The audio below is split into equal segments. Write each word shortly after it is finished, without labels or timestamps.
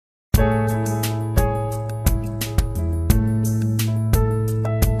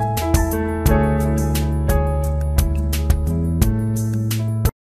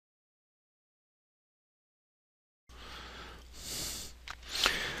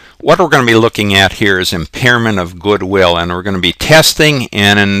What we're going to be looking at here is impairment of goodwill, and we're going to be testing,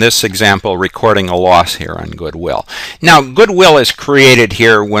 and in this example, recording a loss here on goodwill. Now, goodwill is created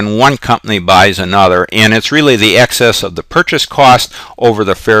here when one company buys another, and it's really the excess of the purchase cost over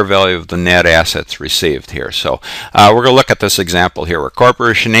the fair value of the net assets received here. So we're going to look at this example here where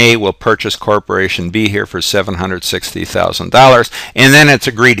Corporation A will purchase Corporation B here for $760,000, and then it's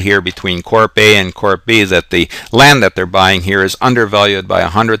agreed here between Corp A and Corp B that the land that they're buying here is undervalued by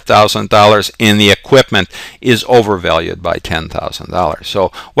 $100,000 and the equipment is overvalued by $10,000. So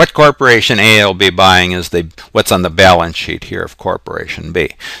what Corporation A will be buying is what's on the balance sheet here of Corporation B.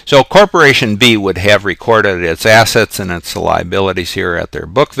 So Corporation B would have recorded its assets and its liabilities here at their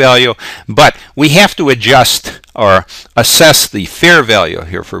book value, but we have to adjust or assess the fair value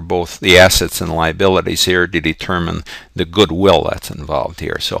here for both the assets and liabilities here to determine the goodwill that's involved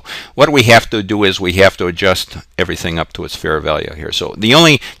here. So what we have to do is we have to adjust everything up to its fair value here. So the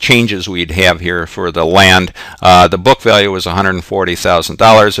only changes we'd have here for the land, the book value was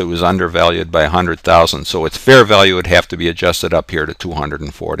 $140,000. It was undervalued by $100,000, so its fair value would have to be adjusted up here to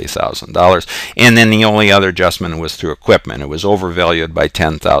 $240,000. And then the only other adjustment was through equipment. It was overvalued by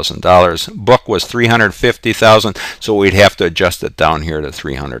 $10,000. Book was $350,000, so we'd have to adjust it down here to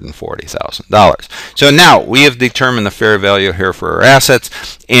 $340,000. So now we have determined the fair value here for our assets,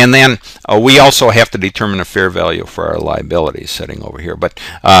 and then we also have to determine the fair value for our liabilities sitting over here. But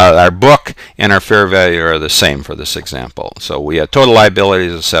our book and our fair value are the same for this example. So we have total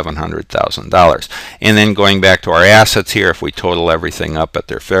liabilities of $700,000. And then going back to our assets here, if we total everything up at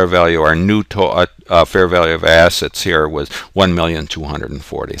their fair value, our new fair value of assets here was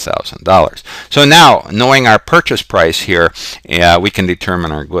 $1,240,000. So now, knowing our purchase price here, we can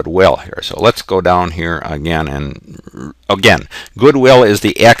determine our goodwill here. So let's go down here again, and again, goodwill is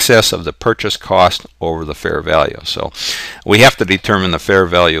the excess of the purchase cost over the fair value. So we have to determine the fair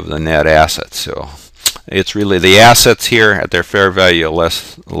value of the net assets. So it's really the assets here at their fair value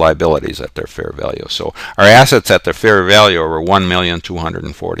less liabilities at their fair value. So our assets at their fair value were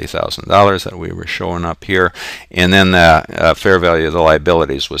 $1,240,000 that we were showing up here, and then the fair value of the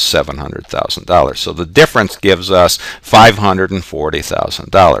liabilities was $700,000. So the difference gives us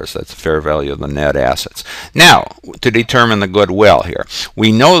 $540,000. That's the fair value of the net assets. Now, to determine the goodwill here,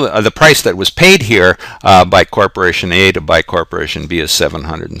 we know the price that was paid here by Corporation A to buy Corporation B is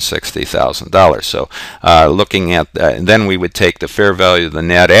 $760,000. So looking at then we would take the fair value of the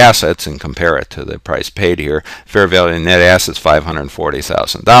net assets and compare it to the price paid here. Fair value of net assets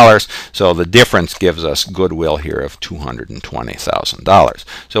 $540,000. So the difference gives us goodwill here of $220,000.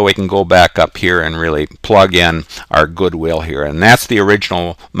 So we can go back up here and really plug in our goodwill here, and that's the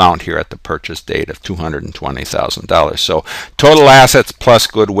original amount here at the purchase date of $220,000. So total assets plus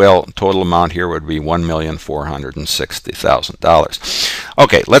goodwill, total amount here would be $1,460,000.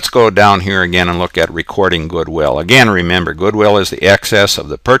 Okay, let's go down here again and look at recording goodwill. Again, remember, goodwill is the excess of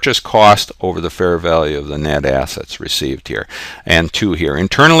the purchase cost over the fair value of the net assets received here. And 2 here,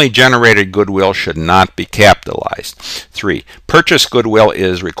 internally generated goodwill should not be capitalized. 3, purchase goodwill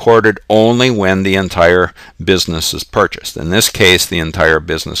is recorded only when the entire business is purchased. In this case, the entire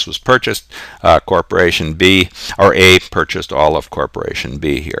business was purchased. Corporation B or A purchased all of Corporation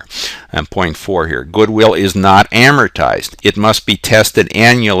B here. And point 4 here, goodwill is not amortized. It must be tested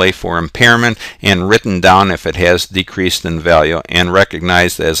annually for impairment and written down if it has decreased in value and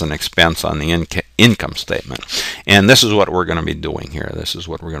recognized as an expense on the income statement. And this is what we're going to be doing here. This is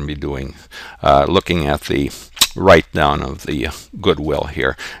what we're going to be doing, looking at the write down of the goodwill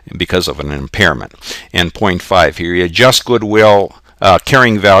here because of an impairment. And point 5 here, you adjust goodwill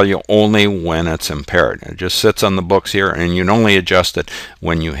carrying value only when it's impaired. It just sits on the books here, and you can only adjust it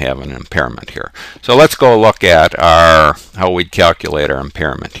when you have an impairment here. So let's go look at how we'd calculate our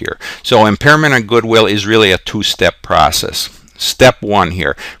impairment here. So impairment of goodwill is really a 2-step process. Step 1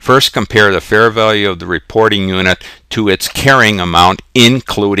 here, first compare the fair value of the reporting unit to its carrying amount,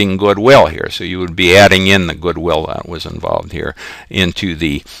 including goodwill here. So you would be adding in the goodwill that was involved here into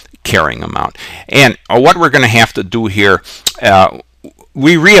the carrying amount. And what we're going to have to do here,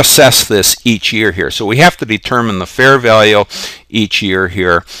 we reassess this each year here. So we have to determine the fair value each year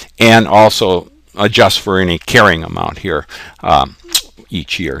here and also adjust for any carrying amount here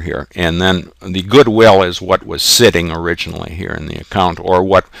each year here. And then the goodwill is what was sitting originally here in the account, or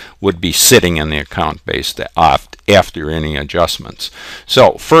what would be sitting in the account based after any adjustments.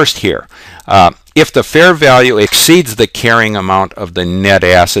 So first here, if the fair value exceeds the carrying amount of the net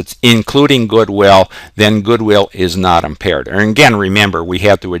assets, including goodwill, then goodwill is not impaired. And again, remember, we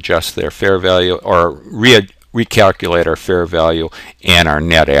have to adjust their fair value or recalculate our fair value and our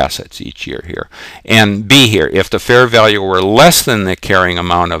net assets each year here. And B here, if the fair value were less than the carrying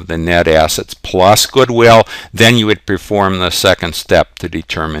amount of the net assets plus goodwill, then you would perform the second step to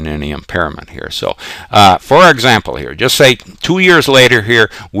determine any impairment here. So for example here, just say 2 years later here,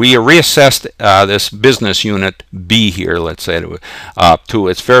 we reassessed this business unit B here, let's say, to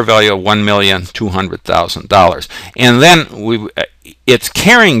its fair value of $1,200,000. And then its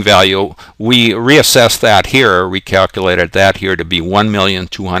carrying value, we reassessed that here, recalculated that here to be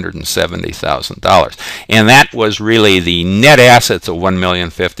 $1,270,000. And that was really the net assets of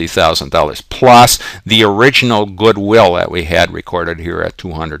 $1,050,000 plus the original goodwill that we had recorded here at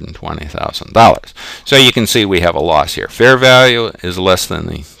 $220,000. So you can see we have a loss here. Fair value is less than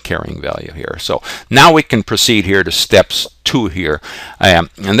the carrying value here. So now we can proceed here to steps 2 here, and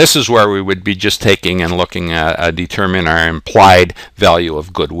this is where we would be just taking and looking at determine our implied value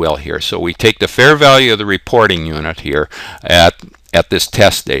of goodwill here. So we take the fair value of the reporting unit here at this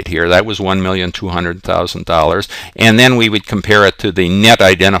test date here, that was $1,200,000, and then we would compare it to the net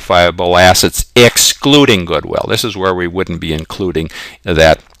identifiable assets excluding goodwill. This is where we wouldn't be including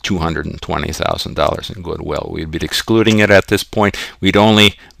that $220,000 in goodwill. We'd be excluding it at this point. We'd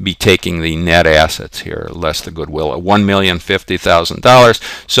only be taking the net assets here, less the goodwill at $1,050,000.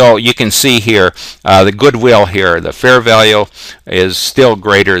 So you can see here the goodwill here, the fair value is still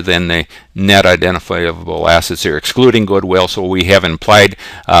greater than the net identifiable assets here, excluding goodwill. So we have implied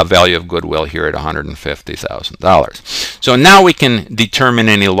value of goodwill here at $150,000. So now we can determine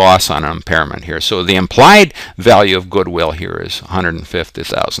any loss on impairment here. So the implied value of goodwill here is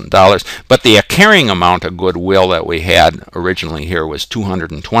 $150,000, but the carrying amount of goodwill that we had originally here was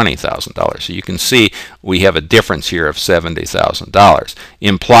 $220,000. So you can see we have a difference here of $70,000.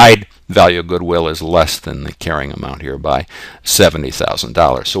 Implied value of goodwill is less than the carrying amount here by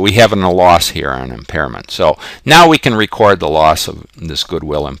 $70,000. So we have a loss here on impairment. So now we can record the loss of this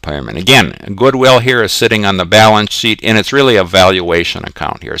goodwill impairment. Again, goodwill here is sitting on the balance sheet, and it's really a valuation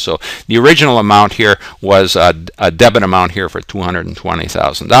account here. So the original amount here was a debit amount here for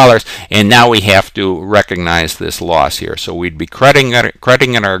 $220,000, and now we have to recognize this loss here. So we'd be crediting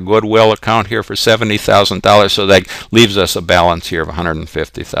our goodwill account here for $70,000, so that leaves us a balance here of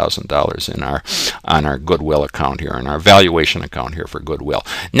 $150,000 on our goodwill account here, in our valuation account here for goodwill.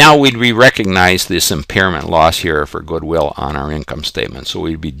 Now we'd recognize this impairment loss here for goodwill on our income statement, so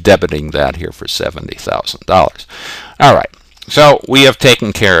we'd be debiting that here for $70,000. All right, so we have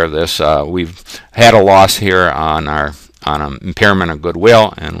taken care of this. We've had a loss here on an impairment of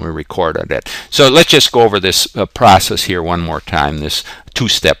goodwill, and we recorded it. So let's just go over this process here one more time, this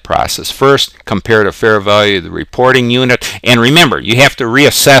two-step process. First, compare the fair value of the reporting unit, and remember, you have to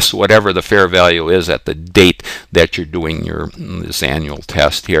reassess whatever the fair value is at the date that you're doing this annual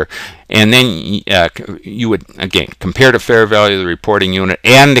test here. And then you would, again, compare the fair value of the reporting unit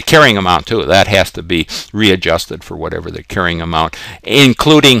and the carrying amount too. That has to be readjusted for whatever the carrying amount,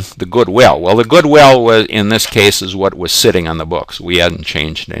 including the goodwill. Well, the goodwill was, in this case, is what was sitting on the books. We hadn't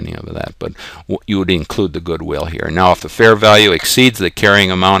changed any of that, but you would include the goodwill here. Now, if the fair value exceeds the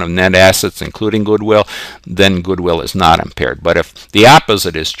carrying amount of net assets, including goodwill, then goodwill is not impaired. But if the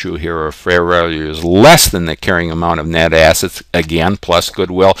opposite is true here, or fair value is less than the carrying amount of net assets, again, plus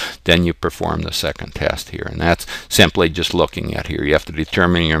goodwill, then you perform the second test here. And that's simply just looking at here. You have to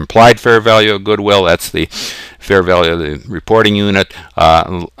determine your implied fair value of goodwill. That's the fair value of the reporting unit,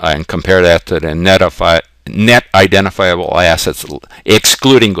 and compare that to the net identifiable assets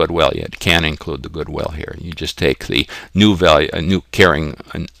excluding goodwill. You can't include the goodwill here. You just take the new value, new carrying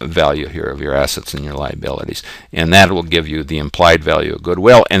value here of your assets and your liabilities, and that will give you the implied value of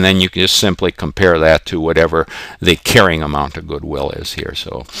goodwill, and then you can just simply compare that to whatever the carrying amount of goodwill is here.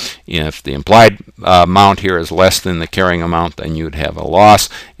 So if the implied amount here is less than the carrying amount, then you'd have a loss,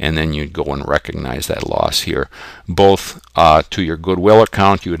 and then you'd go and recognize that loss here, both to your goodwill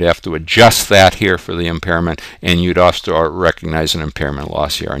account. You would have to adjust that here for the impairment, and you'd also recognize an impairment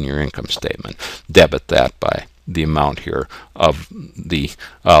loss here on your income statement. Debit that by the amount here of the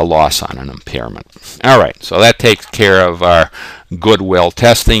loss on an impairment. All right, so that takes care of our goodwill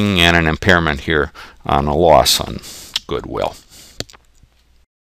testing and an impairment here on a loss on goodwill.